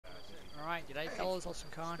Alright, g'day fellas, Awesome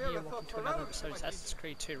Khan here, welcome to another episode of Assassin's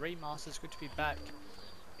Creed 2 Remastered. It's good to be back.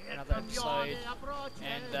 Another episode,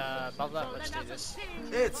 and above that, let's do this.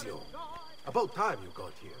 Ezio, about time you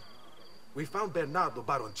got here. We found Bernardo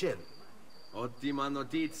Baroncelli. Ottima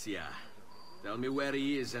notizia. Tell me where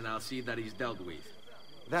he is and I'll see that he's dealt with.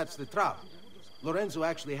 That's the trouble. Lorenzo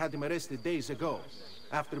actually had him arrested days ago,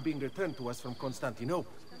 after being returned to us from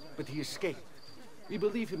Constantinople, but he escaped. We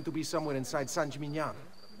believe him to be somewhere inside San Gimignano.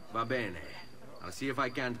 Va bene. I'll see if I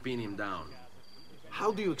can't pin him down.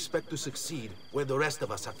 How do you expect to succeed where the rest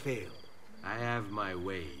of us have failed? I have my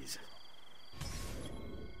ways.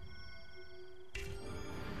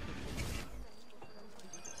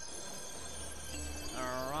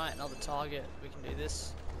 Alright, another target, we can do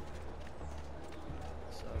this.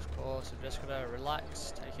 So of course, we've just got to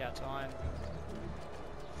relax, take our time,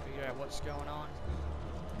 figure out what's going on.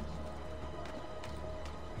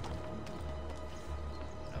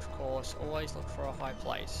 And of course, always look for a high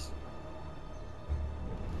place.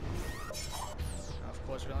 Of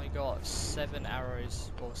course, we only got 7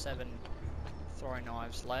 arrows, or 7 throwing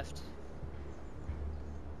knives left.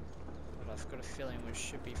 But I've got a feeling we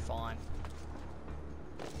should be fine.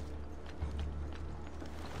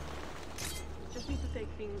 Just need to take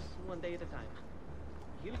things one day at a time.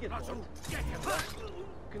 He'll get bored,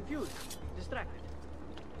 confused, distracted,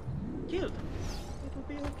 killed. It'll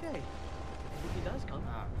be okay. And if he does come,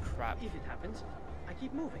 crap. if it happens, I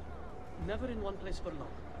keep moving. Never in one place for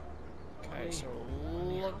long. Okay, so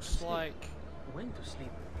it looks like... When to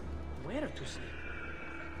sleep, where to sleep.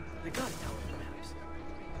 The guard tower, perhaps.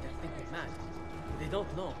 They'll think me mad. They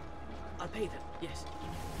don't know. I'll pay them, yes.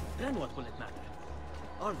 Then what will it matter?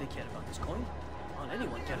 All they care about is coin. All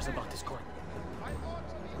anyone cares about is coin.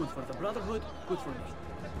 Good for the Brotherhood, good for me.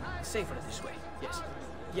 Safer this way, yes.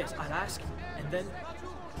 Yes, I'll ask, and then...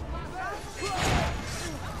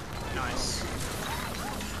 Nice.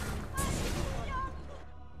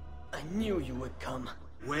 I knew you would come.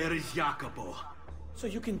 Where is Jacopo? So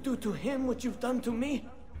you can do to him what you've done to me?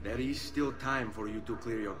 There is still time for you to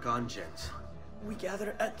clear your conscience. We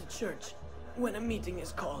gather at the church when a meeting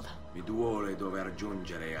is called. Mi duole dover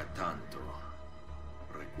giungere a tanto.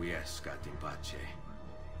 Requiescat in pace.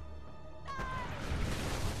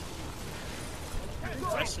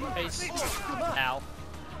 Rest in peace. Ow.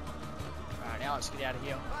 Alright, now let's get out of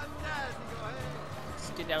here. Let's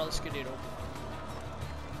get out of the skadoodle.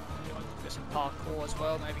 Got some parkour as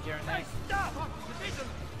well, maybe here and there.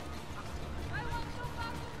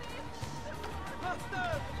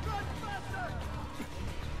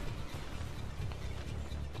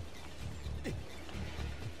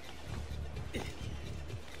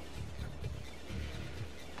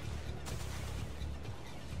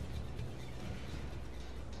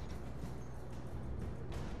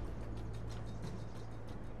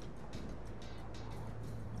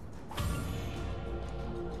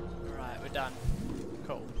 Done.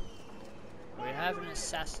 Cool. We have an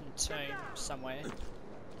assassin tomb somewhere.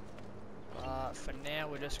 For now,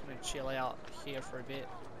 we're just going to chill out here for a bit.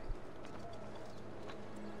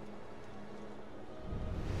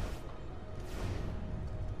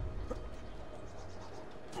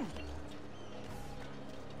 Okay,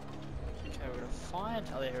 we're going to find...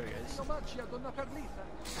 Oh, there he is.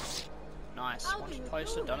 Nice. Wanted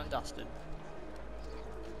poster, done and dusted.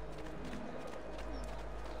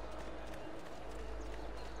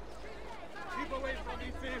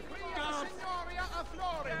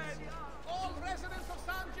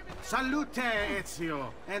 Salute,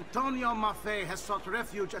 Ezio! Antonio Maffei has sought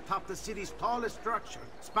refuge atop the city's tallest structure,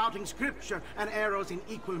 spouting scripture and arrows in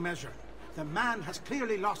equal measure. The man has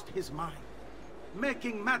clearly lost his mind.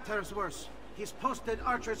 Making matters worse, he's posted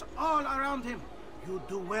archers all around him. You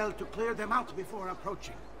do well to clear them out before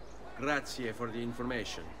approaching. Grazie for the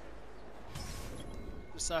information.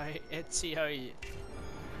 So, Ezio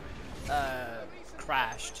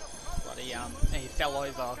crashed. Bloody he fell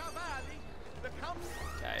over.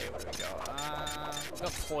 Okay, what do we got? We've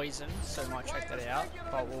got poison, so we might check that out,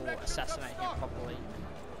 but we'll assassinate him properly.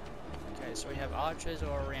 Okay, so we have archers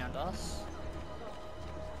all around us.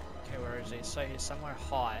 Okay, where is he? So he's somewhere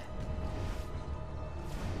high.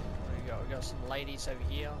 What do we got? We got some ladies over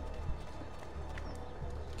here.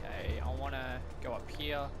 Okay, I want to go up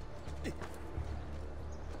here.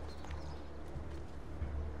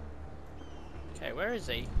 Okay, where is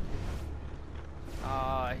he?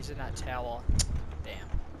 He's in that tower. Damn.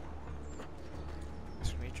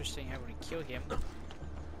 It's gonna be interesting how we kill him.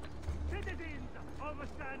 Citizens of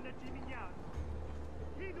San Gimignano,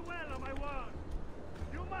 heed well of my word.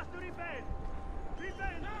 You must repent.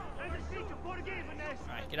 Repent and seek forgiveness.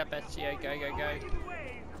 Alright, get up, Ezio. Go, go, go.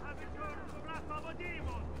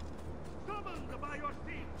 So by your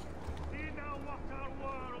feet. See now walks our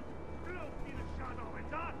world, cloaked in shadow and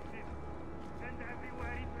darkness. And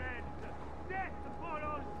everywhere he treads, death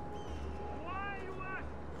follows. Why you ask?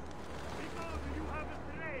 Because you have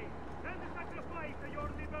strayed and sacrificed your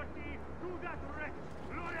liberty to that wretch,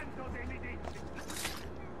 Lorenzo de Medici.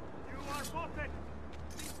 You are puppets,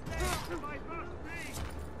 enslaved by first strings,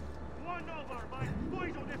 won over by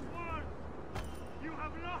poisonous words. You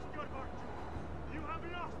have lost your virtue. You have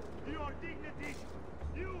lost your dignity.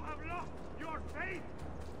 You have lost your faith.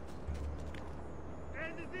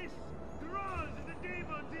 And this draws the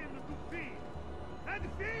demons in to feed. And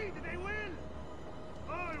feed they will!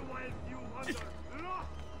 All whilst you wander,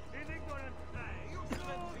 lost in ignorant play. You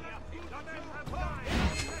know that good men have died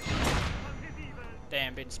from his evil.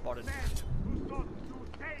 Damn, been spotted. Men who sought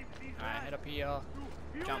to save these Alright, head lands, up here.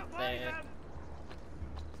 to Jump purify there. them.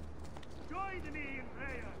 Join me in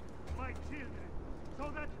prayer, my children,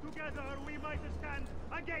 so that together we might stand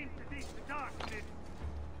against this darkness.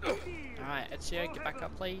 Alright, Ezio, get back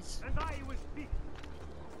up, please. And I will speak.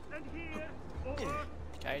 And hear, O earth,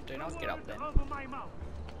 Okay, do not get up then. of my mouth.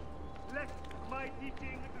 Let my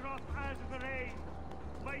teaching drop as the rain,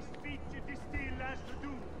 my speech distill as the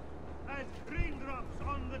dew, as raindrops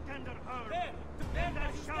on the tender herb, and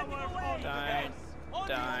as showers on the grass.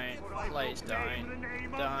 Don't, please Name the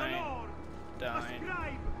name of the Lord. don't.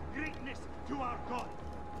 Ascribe greatness to our God.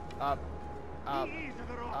 Up, up, He is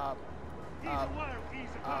the rock. up, His up, work is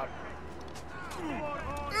up. perfect. For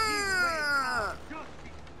all his ways are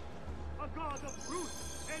justice. A God of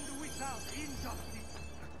truth and without injustice.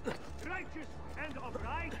 Righteous and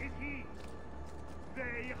upright is he.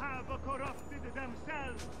 They have corrupted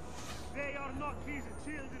themselves. They are not his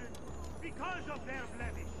children because of their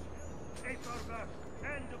blemish. A perverse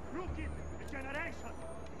and crooked generation.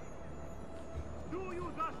 Do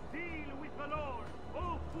you thus deal with the Lord,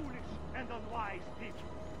 O foolish and unwise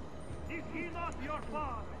people? Is he not your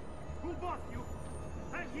father, who bought you?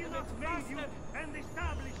 Has he not made you and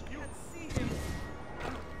established you?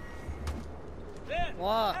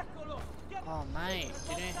 What? Oh mate,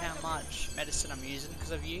 do you know how much medicine I'm using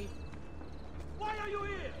because of you? Why are you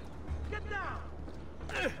here? Get down!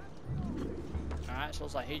 Alright, so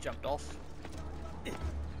it's like he jumped off. Okay,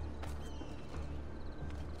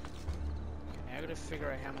 now I gotta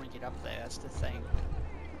figure out how I'm gonna get up there, that's the thing.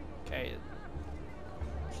 Okay,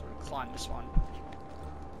 so we climb this one.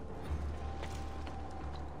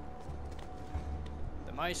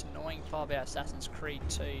 The most annoying part about Assassin's Creed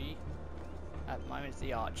 2 at the moment is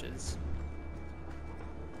the archers.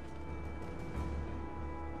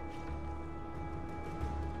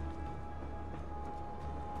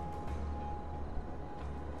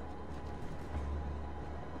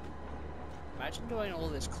 Imagine doing all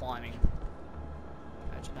this climbing.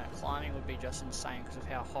 Imagine that climbing would be just insane because of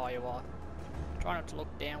how high you are. Try not to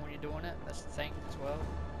look down when you're doing it, that's the thing as well.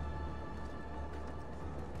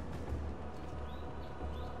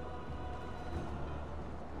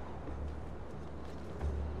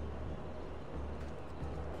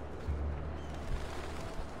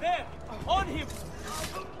 There! On him!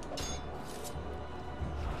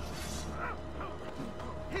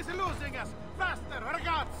 He's losing us! Faster,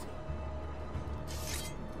 ragazzi!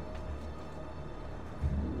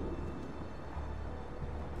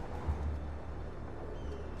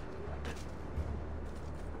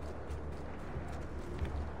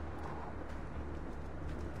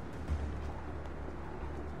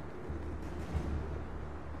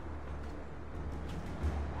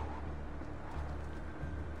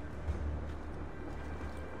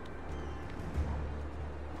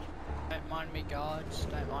 Don't mind me, guards,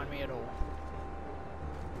 don't mind me at all.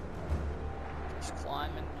 Just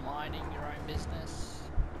climbing, minding your own business.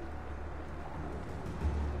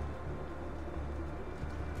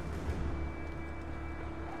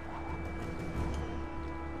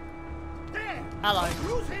 There! Hello.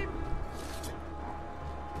 Lose him!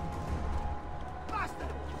 Faster!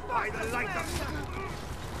 By the light of...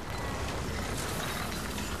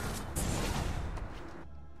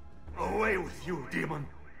 Away with you, demon!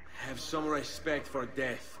 Have some respect for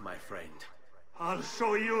death, my friend. I'll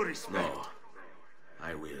show you respect. No,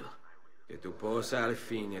 I will. Che tu possa al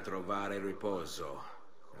fine trovare riposo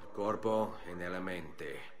nel corpo e nella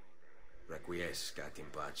mente. Requiescat in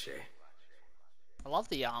pace. I love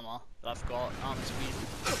the armor that I've got. Armor's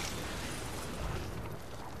beautiful.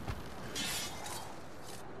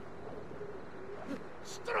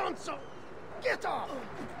 Stronzo! Get off!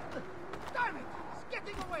 Damn it! He's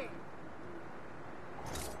getting away!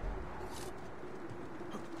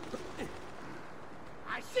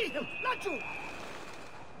 I see him! Laggiù!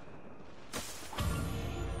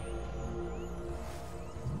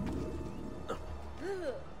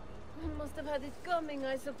 must have had it coming,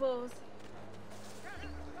 I suppose.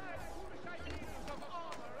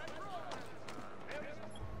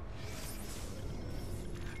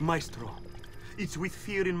 Maestro, it's with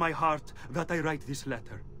fear in my heart that I write this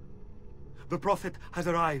letter. The Prophet has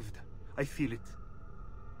arrived. I feel it.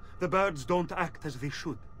 The birds don't act as they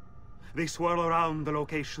should. They swirl around the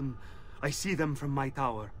location. I see them from my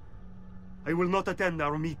tower. I will not attend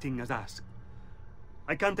our meeting as asked.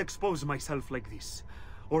 I can't expose myself like this,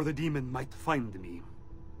 or the demon might find me.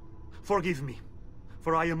 Forgive me,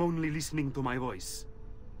 for I am only listening to my voice.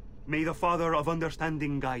 May the Father of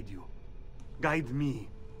Understanding guide you. Guide me,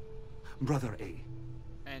 Brother A.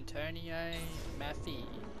 Antonio Maffei.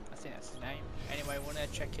 I think that's his name. Anyway, we'll now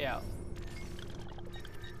check out.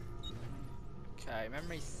 Okay,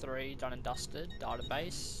 memory 3, done and dusted.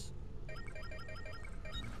 Database.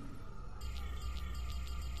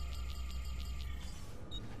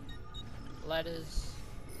 Letters.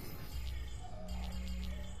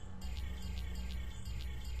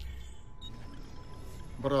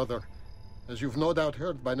 Brother, as you've no doubt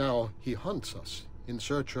heard by now, he hunts us in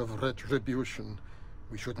search of retribution.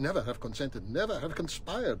 We should never have consented, never have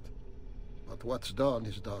conspired. But what's done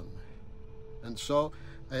is done. And so,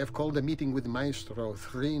 I have called a meeting with Maestro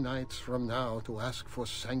 3 nights from now to ask for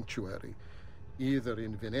sanctuary, either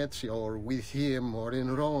in Venezia or with him or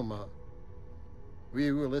in Roma.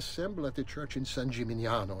 We will assemble at the church in San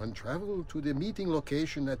Gimignano and travel to the meeting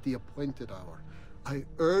location at the appointed hour. I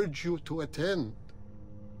urge you to attend.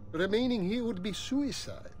 Remaining here would be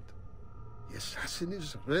suicide. The assassin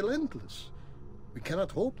is relentless. We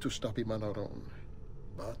cannot hope to stop him on our own.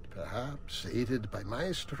 But perhaps, aided by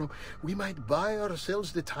Maestro, we might buy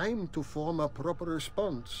ourselves the time to form a proper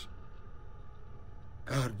response.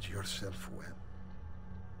 Guard yourself well.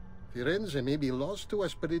 Firenze may be lost to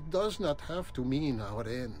us, but it does not have to mean our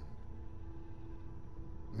end.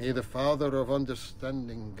 May the Father of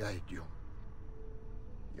Understanding guide you.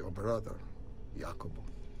 Your brother, Jacopo.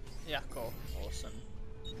 Jacopo, awesome.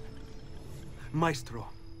 Maestro,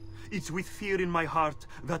 it's with fear in my heart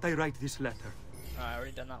that I write this letter. I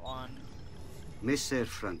already done that one. Messer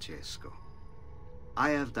Francesco,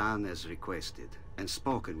 I have done as requested and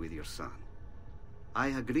spoken with your son. I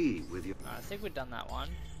agree with you. I think we've done that one.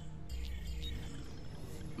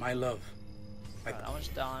 My love. Right, that one's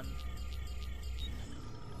done.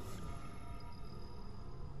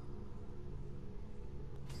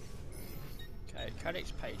 Okay,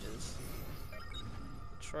 codex pages.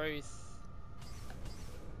 Truth.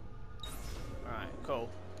 Alright, cool.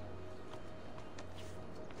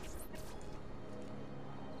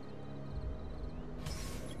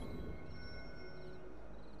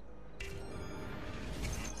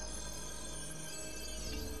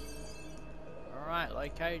 Alright,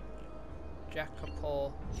 locate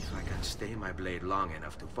Jacopo. If I can stay my blade long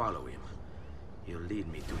enough to follow him, he'll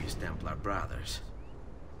lead me to his Templar brothers.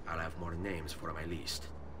 I'll have more names for my list.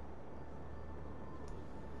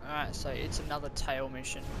 Alright, so it's another tail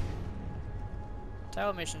mission.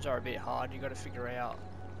 Tail missions are a bit hard, you gotta figure out.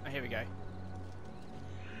 Oh, here we go.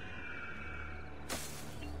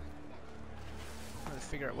 Gotta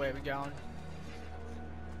figure out where we're going.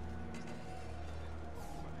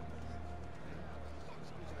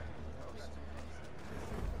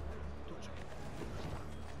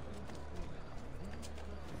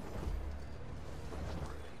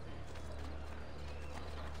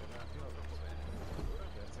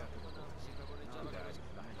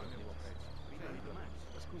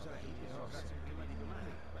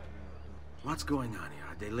 What's going on here?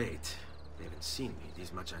 Are they late? They haven't seen me,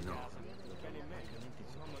 this much I know.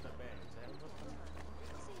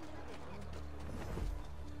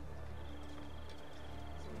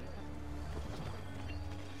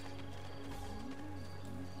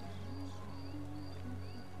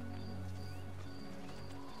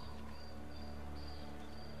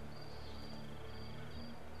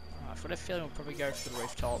 I've got a feeling we'll probably go to the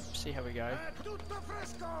rooftop, see how we go.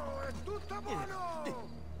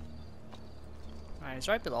 Alright, he's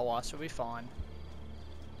right below us, so we'll be fine.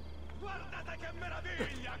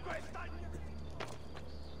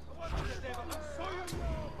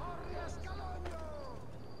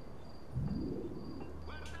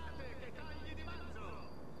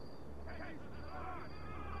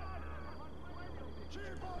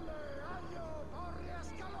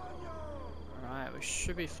 Alright, we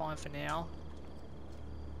should be fine for now.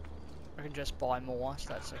 I can just buy more, so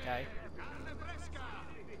that's okay.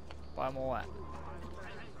 Buy more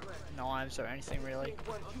knives or anything really.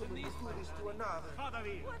 What's the big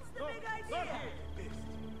idea?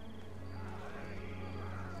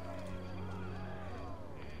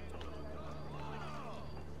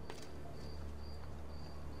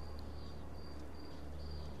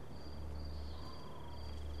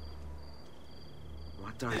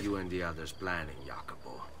 What are you and the others planning,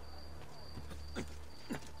 Jacopo?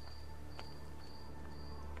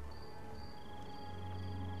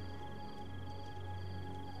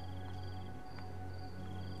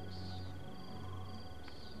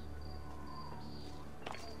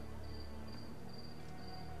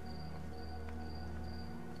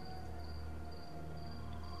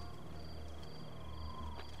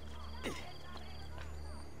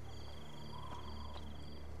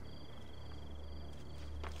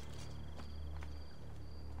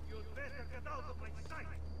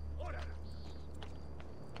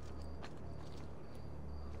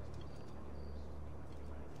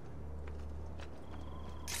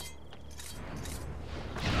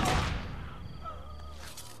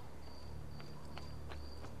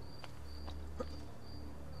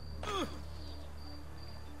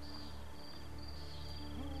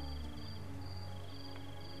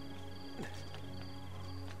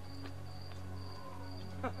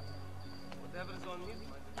 Whatever's on his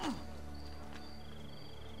mind.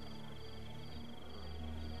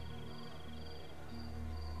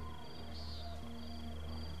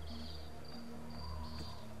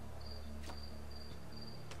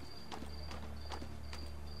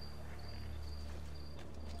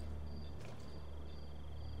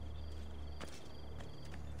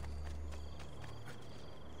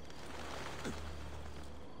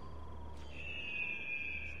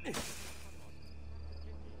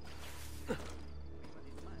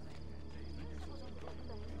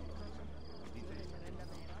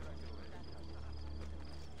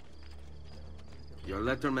 Your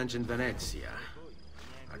letter mentioned Venezia.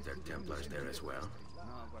 Are there Templars there as well?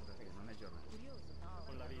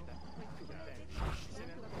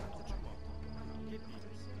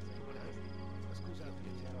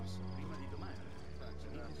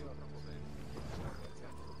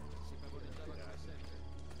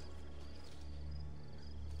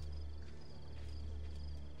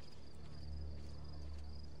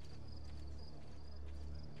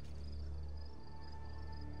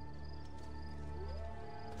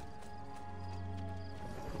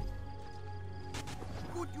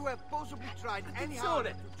 Could you have possibly tried any harder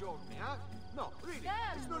to join me, huh? No, really.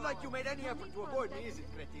 It's not like you made any effort to avoid me, is it,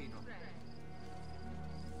 cretino?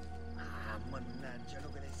 Ah, mannaggia,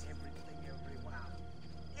 look at this, everything everywhere.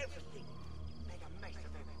 Everything. Make a mess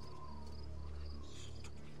of everything.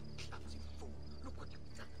 Stupid, clumsy fool. Look what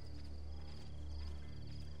you've done.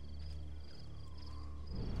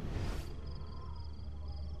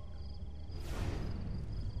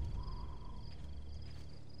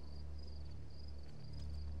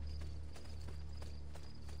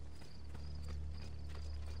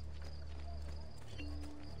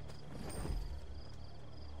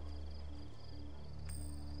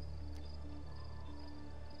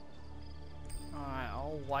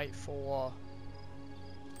 Wait for...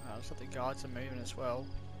 looks like the guards are moving as well.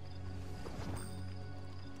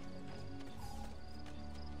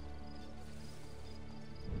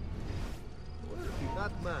 Where is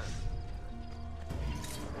that man?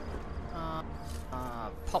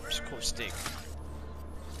 Popsicle stick.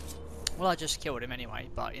 Well, I just killed him anyway,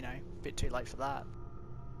 but you know, a bit too late for that.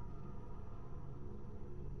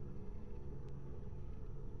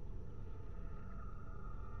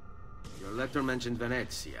 Your letter mentioned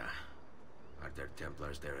Venezia. Are there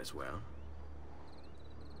Templars there as well?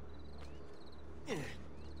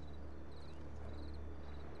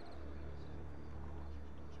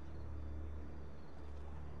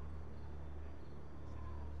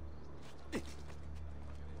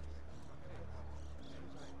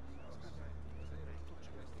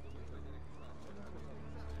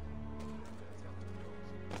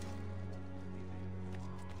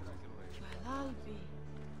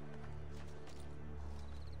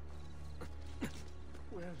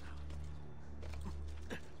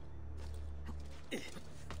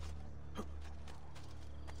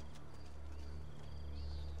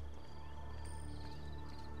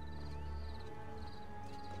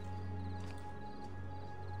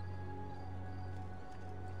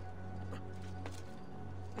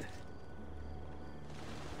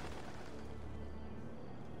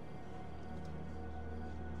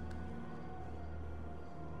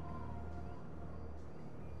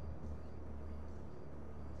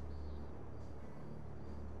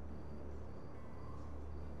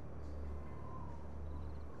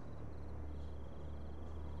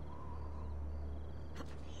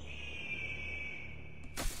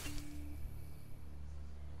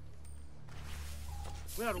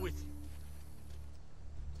 We are with you.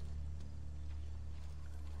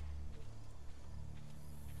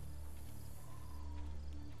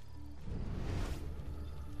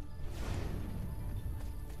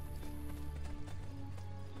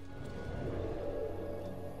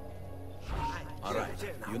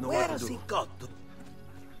 You know what to do.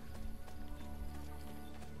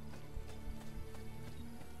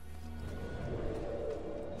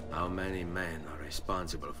 How many men are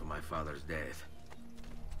responsible for my father's death?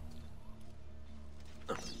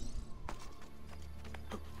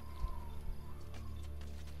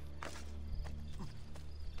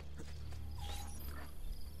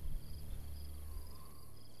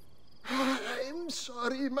 I'm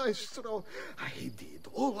sorry, Maestro. I did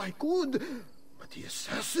all I could, but the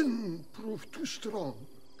assassin proved too strong.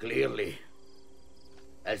 Clearly.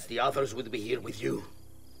 Else the others would be here with you.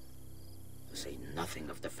 To say nothing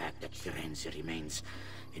of the fact that Firenze remains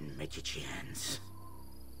in Medici hands.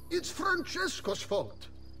 It's Francesco's fault.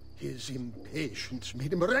 His impatience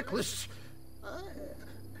made him reckless.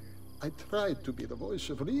 I tried to be the voice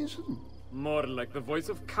of reason. More like the voice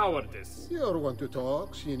of cowardice. You're one to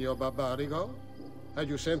talk, Signor Barbarigo. Had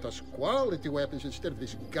you sent us quality weapons instead of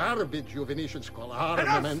this garbage you Venetians call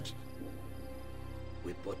armament...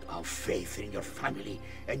 We put our faith in your family,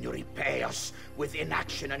 and you repay us with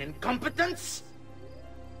inaction and incompetence?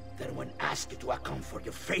 Then when asked to account for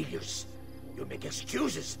your failures, you make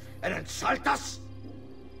excuses and insult us?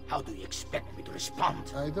 How do you expect me to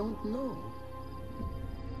respond? I don't know.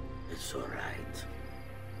 It's all right.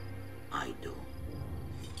 I do.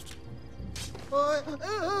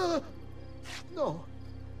 No.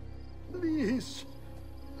 Please.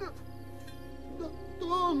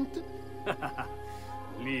 Don't.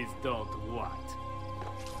 Please don't what?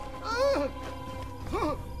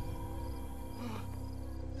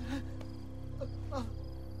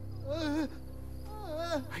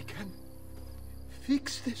 I can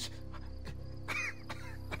fix this.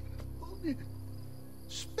 Only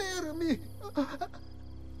spare me.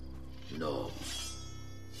 No.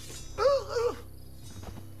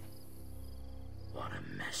 What a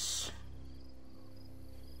mess.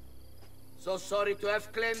 So sorry to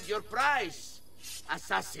have claimed your prize,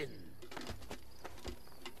 assassin.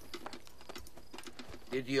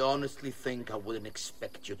 Did you honestly think I wouldn't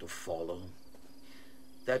expect you to follow?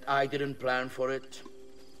 That I didn't plan for it?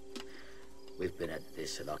 We've been at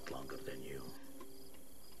this a lot longer than you.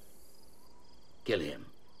 Kill him.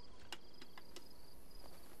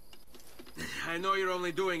 I know you're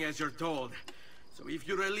only doing as you're told. So if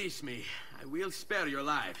you release me, I will spare your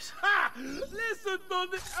lives. Ha! Listen to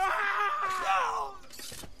this! Ah!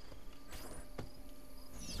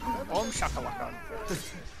 Boom shakalaka.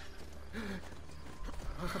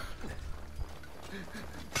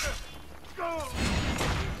 Go!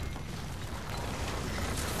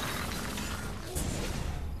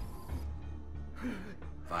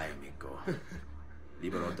 Vai, amico.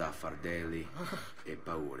 Libero da fardelli e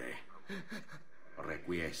paure.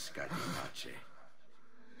 Requiescati in pace.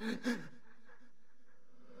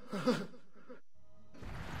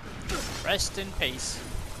 Rest in peace.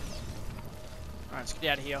 Alright, let's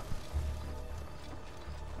get out of here.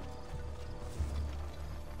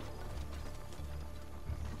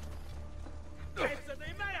 It's a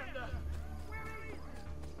demand!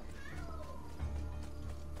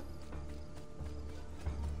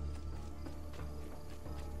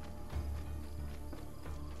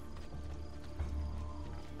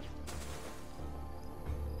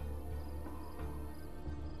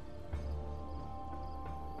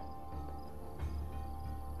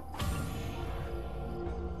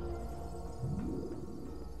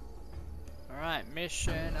 Alright,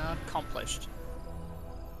 mission accomplished.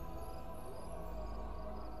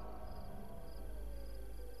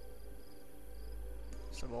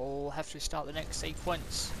 So we'll have to start the next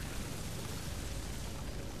sequence.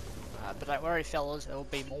 But don't worry fellas, there will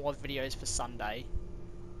be more videos for Sunday.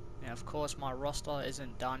 Now of course my roster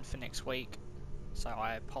isn't done for next week, so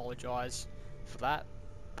I apologise for that.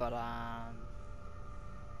 But I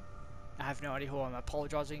have no idea who I'm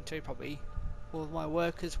apologising to, probably all of my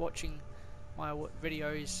workers watching my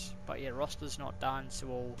videos. But yeah, roster's not done,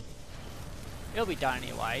 so it'll be done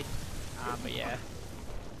anyway. But yeah.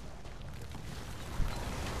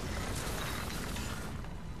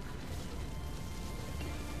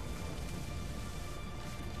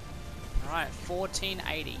 Alright,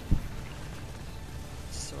 1480.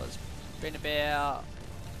 So it's been about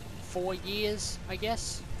 4 years, I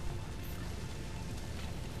guess,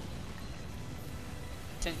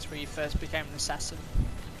 since we first became an assassin.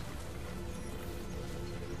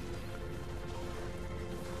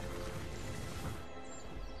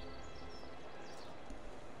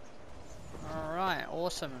 Alright,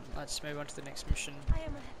 awesome. Let's move on to the next mission. I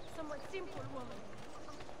am a somewhat simple woman.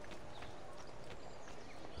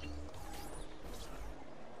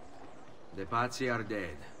 The Pazzi are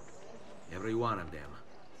dead. Every one of them.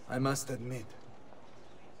 I must admit,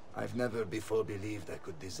 I've never before believed I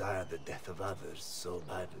could desire the death of others so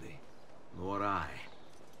badly. Nor I.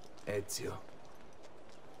 Ezio,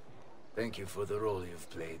 thank you for the role you've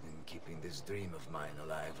played in keeping this dream of mine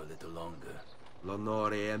alive a little longer.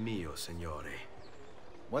 L'onore è mio, signore.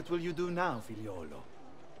 What will you do now, figliolo?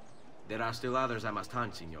 There are still others I must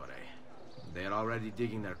hunt, signore. They are already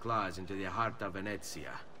digging their claws into the heart of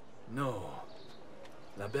Venezia. No.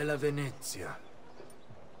 La bella Venezia.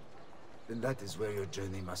 Then that is where your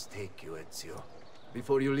journey must take you, Ezio.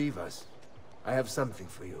 Before you leave us, I have something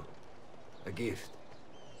for you. A gift.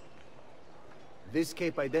 This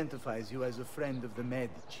cape identifies you as a friend of the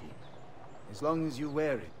Medici. As long as you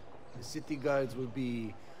wear it, the city guards will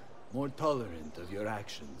be more tolerant of your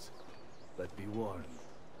actions. But be warned,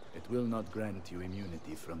 it will not grant you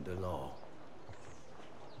immunity from the law.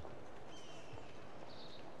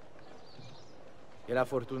 Che la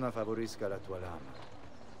fortuna favorisca la tua lama.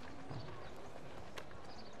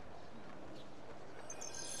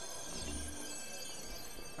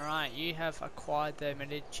 Alright, you have acquired the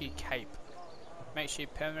Medici cape. Makes you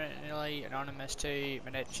permanently anonymous to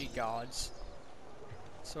Medici guards.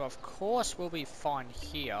 So of course we'll be fine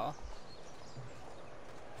here.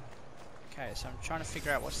 Okay, so I'm trying to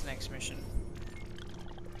figure out what's the next mission.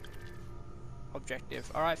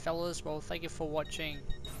 Objective. Alright fellas, well thank you for watching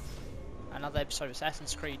another episode of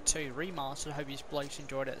Assassin's Creed 2 Remastered. Hope you blokes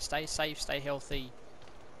enjoyed it. Stay safe, stay healthy,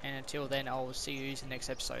 and until then I'll see you in the next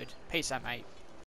episode. Peace out, mate.